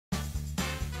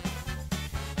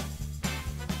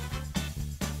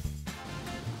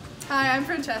Hi, I'm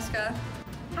Francesca.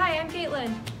 Hi, I'm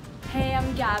Caitlin. Hey,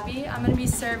 I'm Gabby. I'm going to be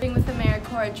serving with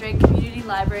Americorps at Drake Community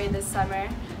Library this summer.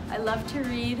 I love to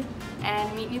read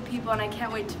and meet new people, and I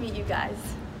can't wait to meet you guys.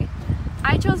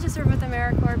 I chose to serve with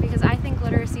Americorps because I think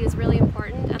literacy is really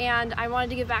important, and I wanted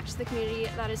to give back to the community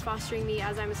that is fostering me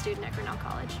as I'm a student at Grinnell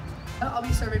College. I'll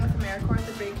be serving with Americorps at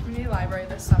the Drake Community Library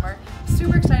this summer.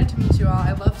 Super excited to meet you all.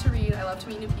 I love to read, I love to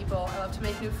meet new people, I love to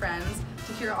make new friends,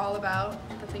 to hear all about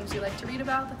the things you like to read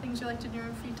about, the things you like to do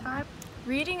in free time.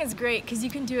 Reading is great because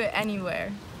you can do it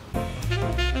anywhere.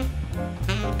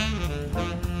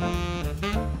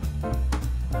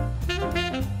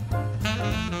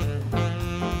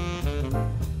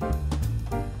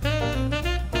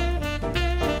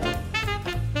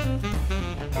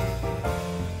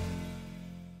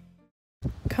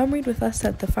 Come read with us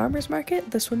at the Farmers Market,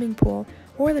 the swimming pool,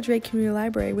 or the Drake Community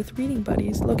Library with Reading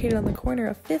Buddies located on the corner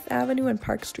of 5th Avenue and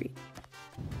Park Street.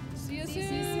 See you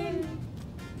soon!